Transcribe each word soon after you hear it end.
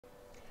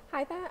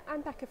Hi there,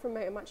 I'm Becca from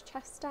Motor Match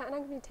Chester and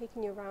I'm going to be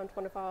taking you around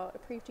one of our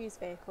approved used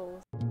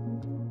vehicles.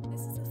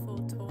 This is the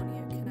Ford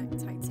Tourneo Connect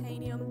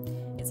Titanium.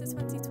 It's a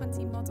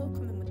 2020 model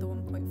coming with the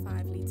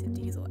 1.5 litre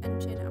diesel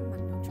engine and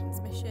manual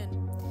transmission.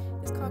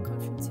 This car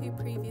comes from two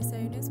previous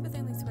owners with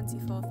only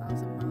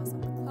 24,000 miles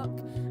on the clock,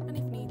 and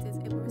if needed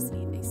it will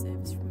receive a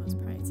service from us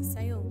prior to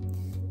sale.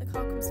 The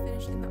car comes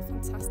finished in that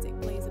fantastic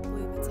blazer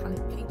blue metallic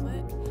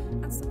paintwork,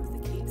 and some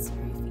of the key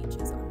exterior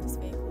features on this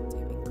vehicle do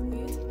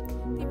include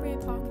the rear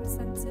parking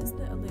sensors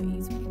that alert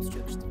you to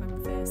obstructions when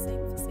reversing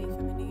for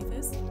safer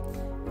manoeuvres.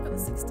 We've got the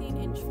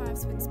 16-inch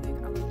 5-twin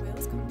spoke alloy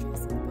wheels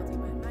contrasting the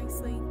bodywork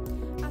nicely,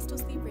 as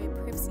does the rear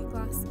privacy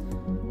glass.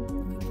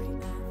 Looking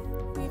great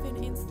there.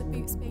 Moving into the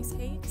boot space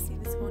here, you can see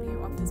the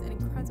Tourneo offers an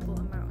incredible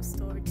amount of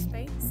storage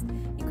space.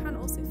 You can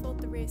also fold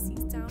the rear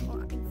seats down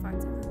or in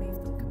fact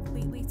remove them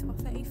completely to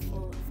offer a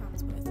full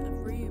fan's worth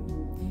of room.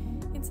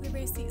 Into the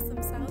rear seats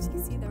themselves, you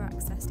can see they're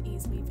accessed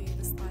easily via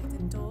the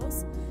sliding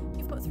doors.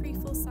 You've got 3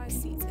 full-size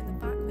seats in the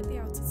back, with the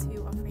outer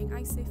 2 offering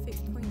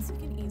ISOFIX points so you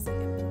can easily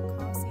get more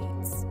car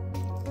seats.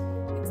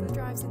 Into the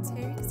driver's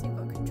interior, you can see you've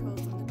got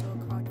controls on the door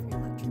card for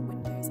electric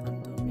windows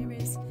and door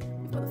mirrors.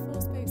 We've got the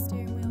 4-spoke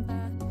steering wheel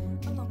there,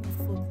 along with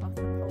full cloth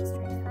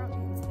upholstery throughout the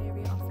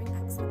interior, offering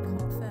excellent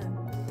comfort.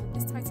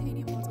 This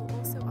titanium model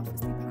also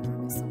offers the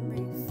Panoramic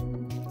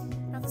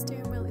sunroof. Now the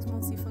steering wheel is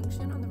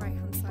multi-function. On the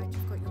right-hand side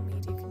you've got your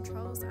media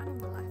controls, and on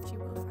the left you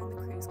will find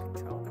the cruise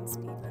control and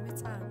speed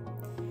limiter.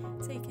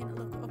 Taking a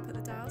look up at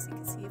the dials, you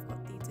can see you've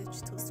got the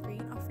digital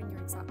screen offering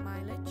your exact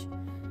mileage,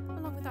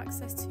 along with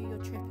access to your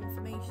trip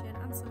information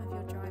and some of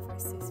your driver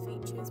assist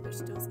features, which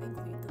does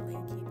include the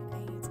lane keeping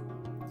aid.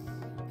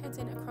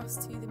 Heading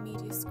across to the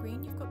media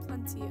screen, you've got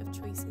plenty of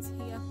choices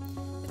here.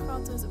 The car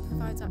does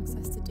provide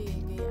access to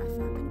DAB,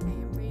 FM and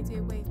AM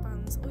radio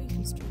wavebands, or you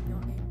can stream your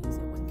own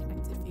music when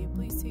connected via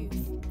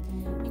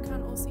Bluetooth. You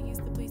can also use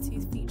the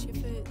Bluetooth feature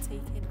for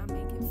taking and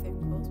making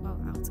phone calls while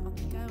out on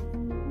the go.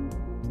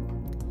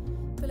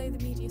 Below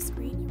the media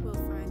screen you will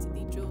find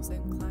the dual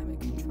zone climate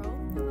control,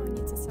 allowing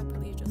you to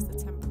separately adjust the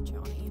temperature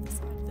on either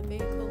side of the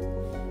vehicle.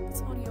 The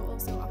Tourneo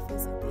also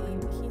offers the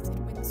heated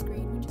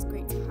windscreen, which is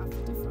great to have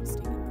for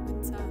defrosting in the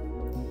winter.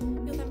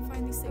 You'll then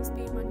find the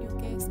 6-speed manual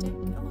gear stick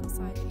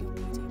alongside your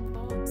media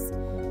ports.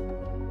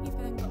 You've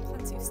then got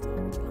plenty of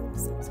storage along the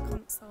centre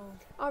console.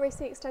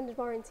 RAC extended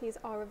warranties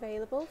are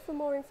available. For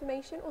more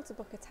information or to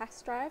book a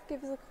test drive,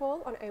 give us a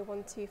call on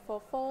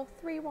 01244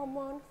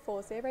 311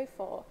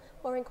 404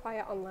 or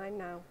inquire online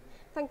now.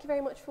 Thank you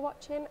very much for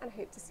watching and I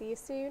hope to see you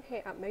soon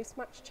here at Motor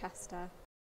Match Chester.